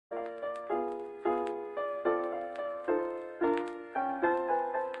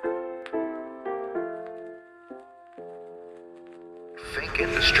fake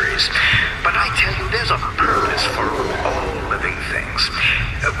industries. But I tell you, there's a purpose for all living things.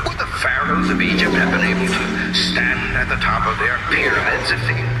 Would the pharaohs of Egypt have been able to stand at the top of their pyramids if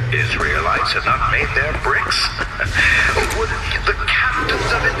the Israelites had not made their bricks? Would the captains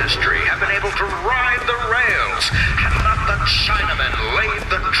of industry have been able to ride the rails had not the Chinamen laid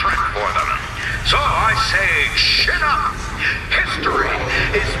the track for them? So I say, chin up! History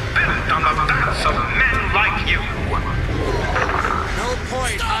is built on the backs of men like you! No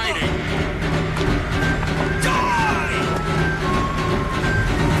point hiding! Die!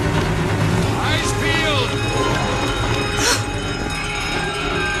 Eyes peeled!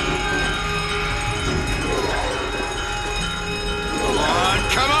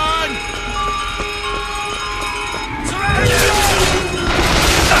 Come on!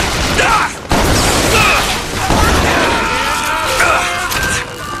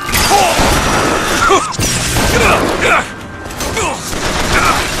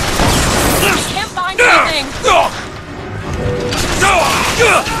 Can't find anything.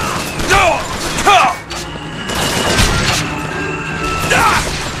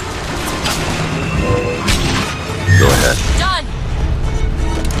 Go ahead. Done.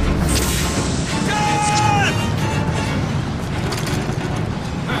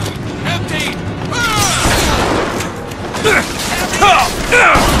 Empty!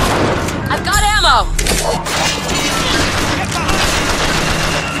 I've got ammo.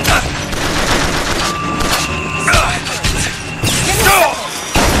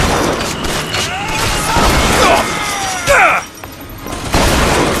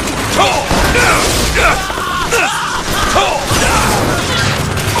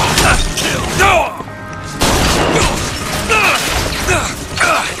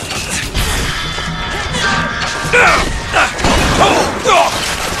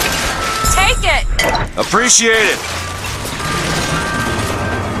 Take it. Appreciate it.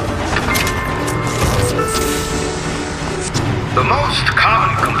 The most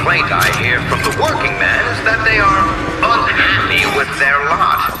common complaint I hear from the working man is that they are unhappy with their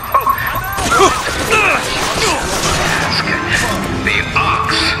lot. The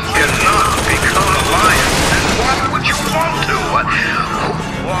ox cannot become a lion, and why would you want to? Who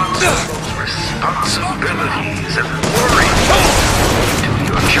wants those responsibilities and worry? Do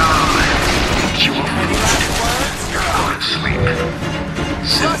your job, get you a food, go to sleep.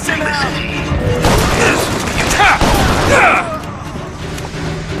 Simplicity.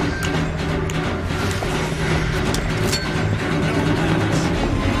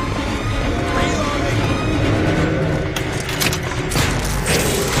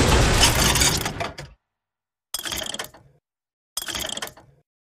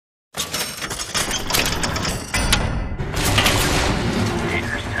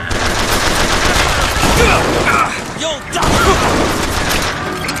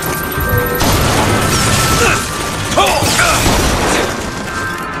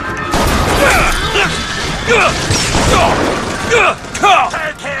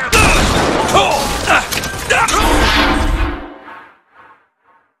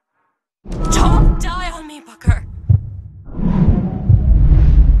 Don't die on me, Booker.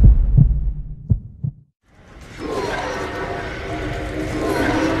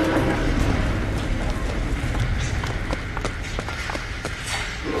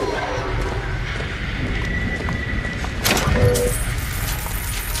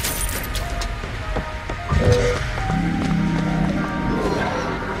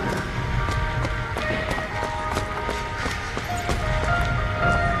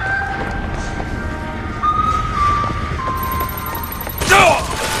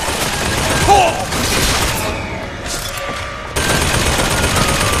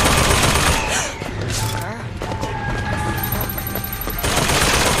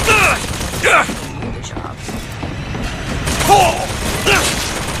 Good job.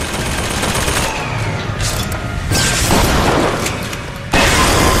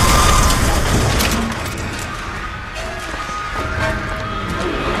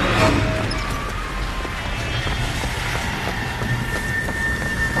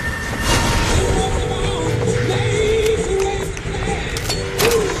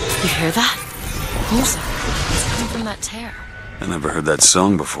 You hear that? Music. It's coming from that tear. I never heard that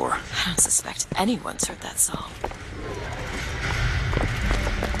song before. I don't suspect anyone's heard that song.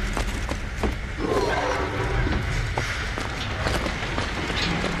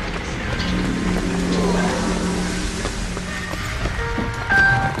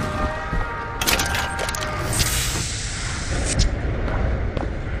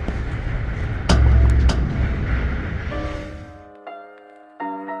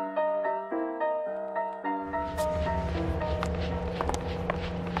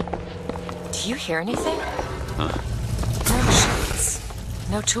 hear anything? Huh? No machines.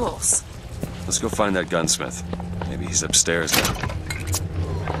 No tools. Let's go find that gunsmith. Maybe he's upstairs now.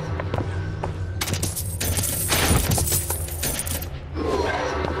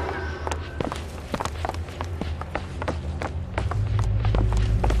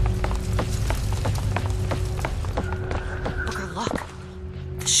 Booker, look.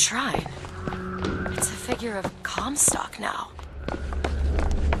 The shrine. It's a figure of Comstock now.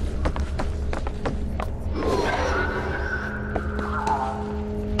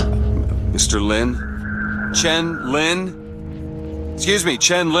 Mr. Lin? Chen Lin? Excuse me,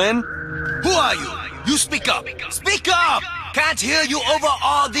 Chen Lin? Who are you? You speak up! Speak up! Can't hear you over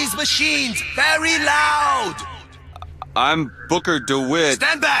all these machines! Very loud! I'm Booker DeWitt.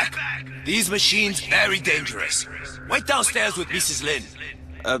 Stand back! These machines very dangerous. Wait downstairs with Mrs.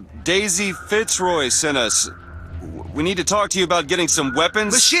 Lin. Daisy Fitzroy sent us. We need to talk to you about getting some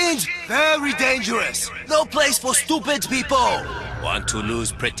weapons. Machines very dangerous. No place for stupid people. Want to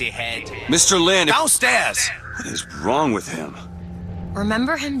lose pretty head? Mr. Lin, Downstairs! what is wrong with him?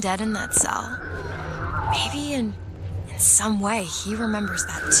 Remember him dead in that cell? Maybe in some way he remembers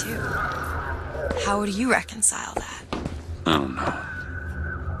that too. How would you reconcile that? I don't know.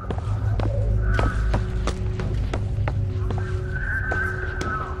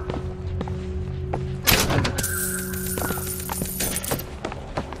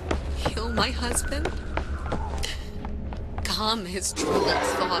 Kill my husband? Calm his troubled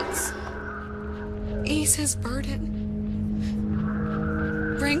thoughts. Ease his burden.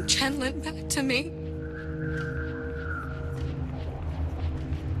 Bring Chenlin back to me.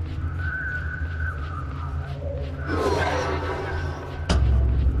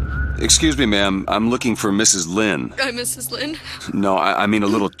 Excuse me, ma'am. I'm looking for Mrs. Lin. I'm Mrs. Lin. No, I mean a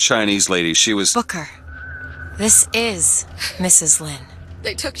little Chinese lady. She was... Booker, this is Mrs. Lin.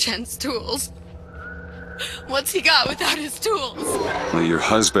 They took Chen's tools. What's he got without his tools? Well, your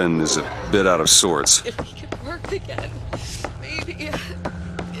husband is a bit out of sorts. If he could work again, maybe.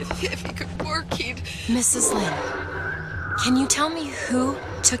 If he could work, he'd... Mrs. Lin, can you tell me who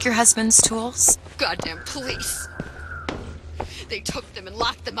took your husband's tools? Goddamn police. They took them and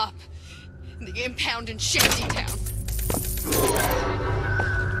locked them up in the impound in Shantytown.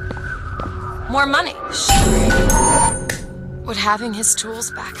 More money. Sure. Would having his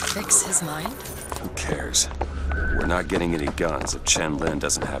tools back fix his mind? Who cares? We're not getting any guns if Chen Lin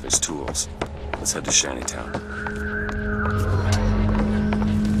doesn't have his tools. Let's head to Shantytown.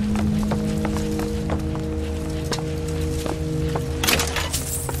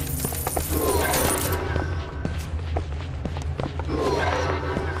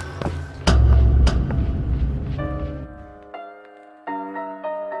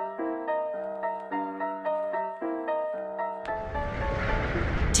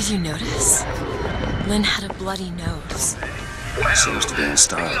 Did you notice? Lin had a bloody nose. Well, Seems to be in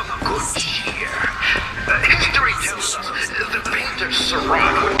style. we have a good year. History tells us the painter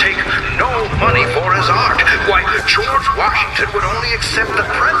Seurat would take no money for his art. Why, George Washington would only accept the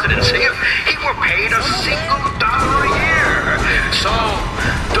presidency if he were paid a single dollar a year. So,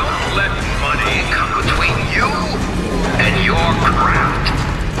 don't let money come between you and your craft.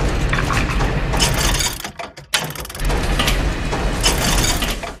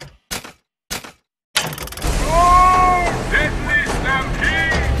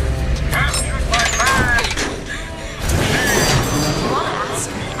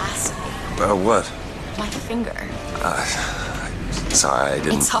 What? My finger. Sorry, I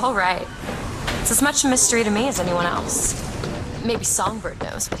didn't... It's all right. It's as much a mystery to me as anyone else. Maybe Songbird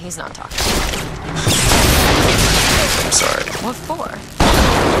knows, but he's not talking. I'm sorry. What for?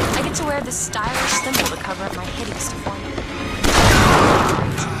 I get to wear this stylish symbol to cover up my hideous deformity.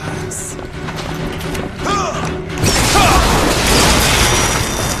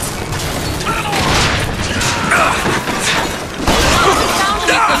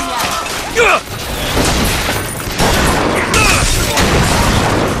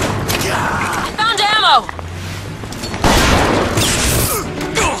 I found ammo!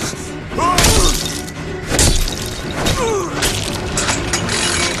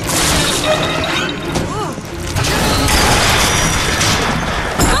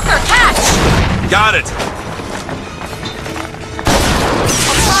 Booker, catch! Got it!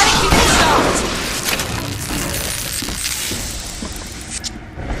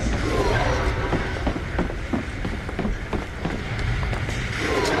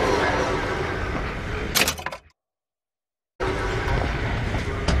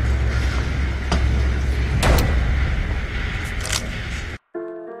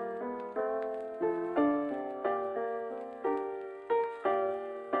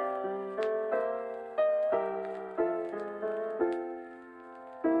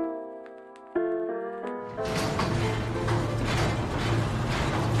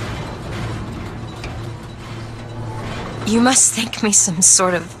 You must think me some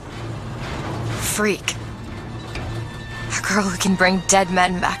sort of freak. A girl who can bring dead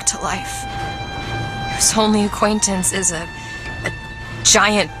men back to life. Whose only acquaintance is a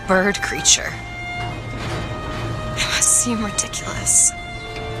giant bird creature. It must seem ridiculous.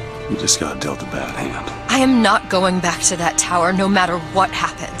 You just got dealt a bad hand. I am not going back to that tower no matter what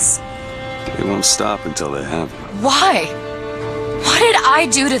happens. They won't stop until they have you. Why? What did I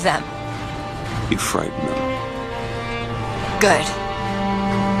do to them? You frightened them. Good.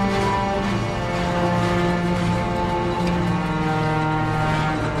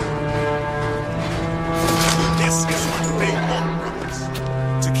 This is what they want, brothers.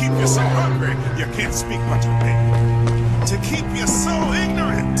 To keep you so hungry, you can't speak but obey. To keep you so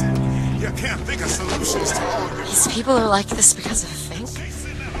ignorant, you can't think of solutions to all your... These people are like this because of Fink?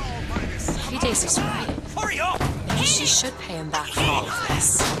 Maybe Daisy's right. Hurry up! Maybe she should pay him back for all of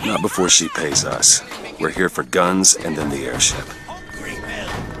this. Not before she pays us. We're here for guns and then the airship.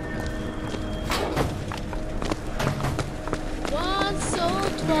 Once or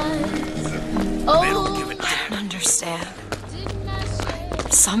twice. Oh, I don't understand.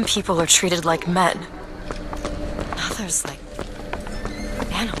 Some people are treated like men. Others like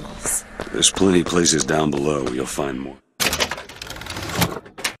animals. There's plenty of places down below where you'll find more.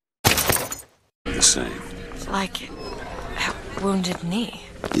 The same. Like a wounded knee.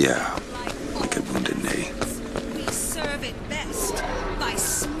 Yeah, like a wounded knee. We serve it best by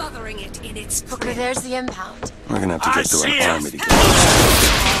smothering it in its Booker, there's the impound. We're gonna have to get through an army to get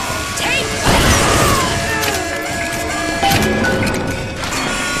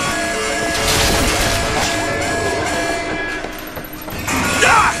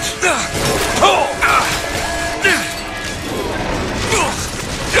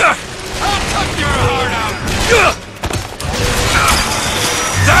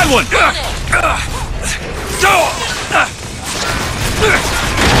That one!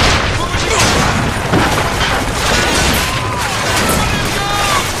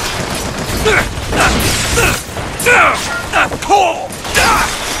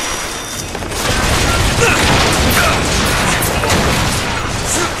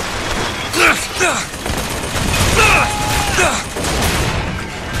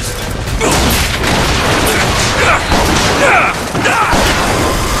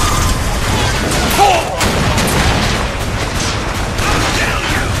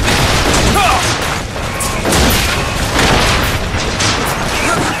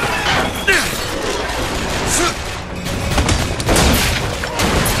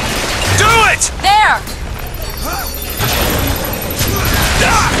 There!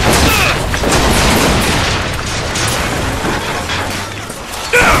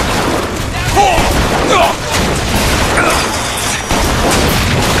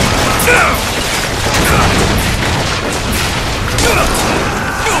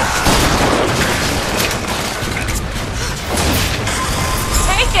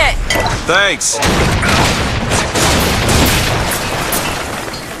 Take it! Thanks!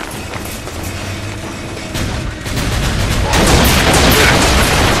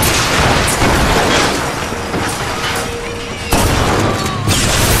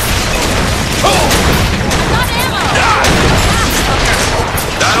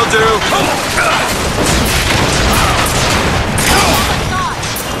 That'll do!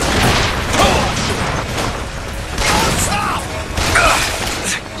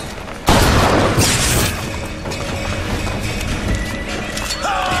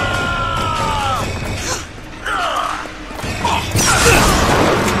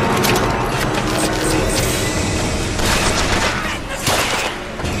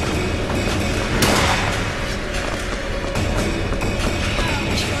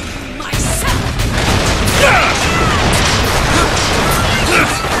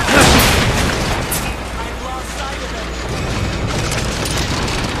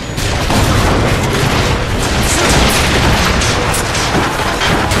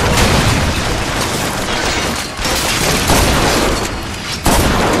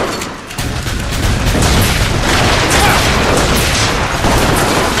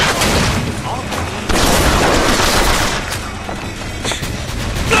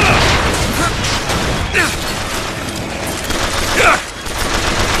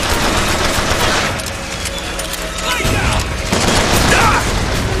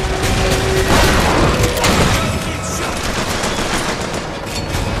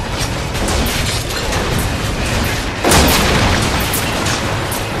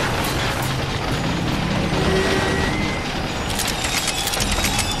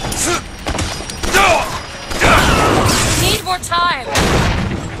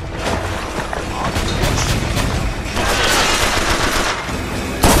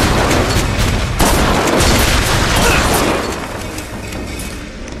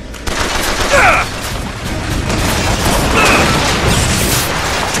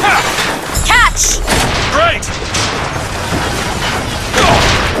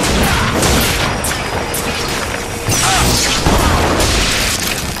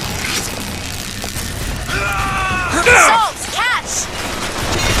 Salt, catch!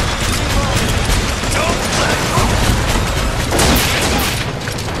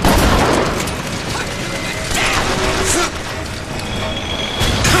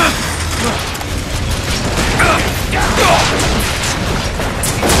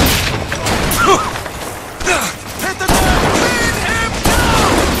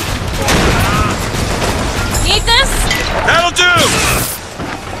 Need this? That'll do!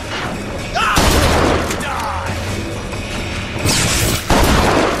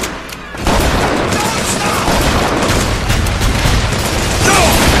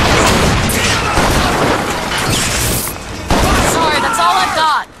 Sorry, that's all I've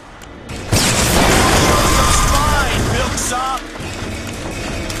got. Fine, milksop.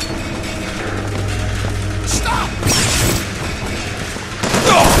 Stop! That's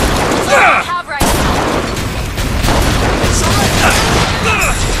all I have right now.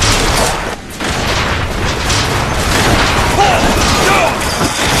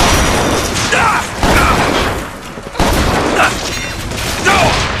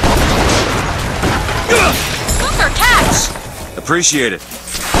 Booker, catch! Appreciate it.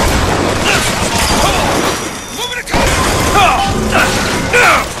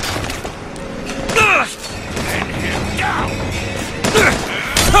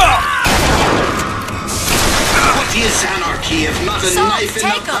 What is anarchy if not a Salt, knife in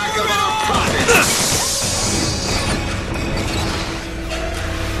take the back of our prophets?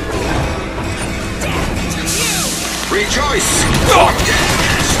 Rejoice! For death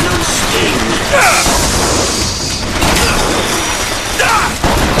has no sting!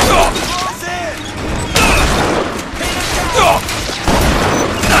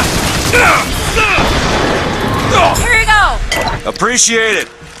 Here you go! Appreciate it.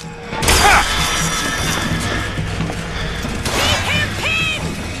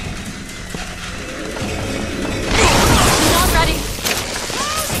 Not ready.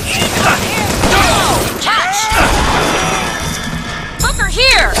 Catch! Booker,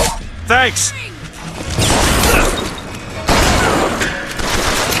 here! Thanks.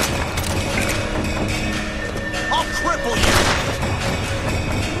 I'll cripple you.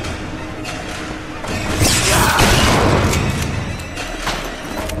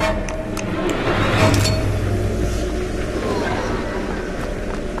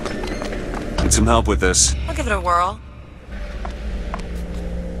 Need some help with this. I'll give it a whirl.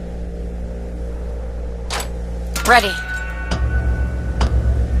 Ready.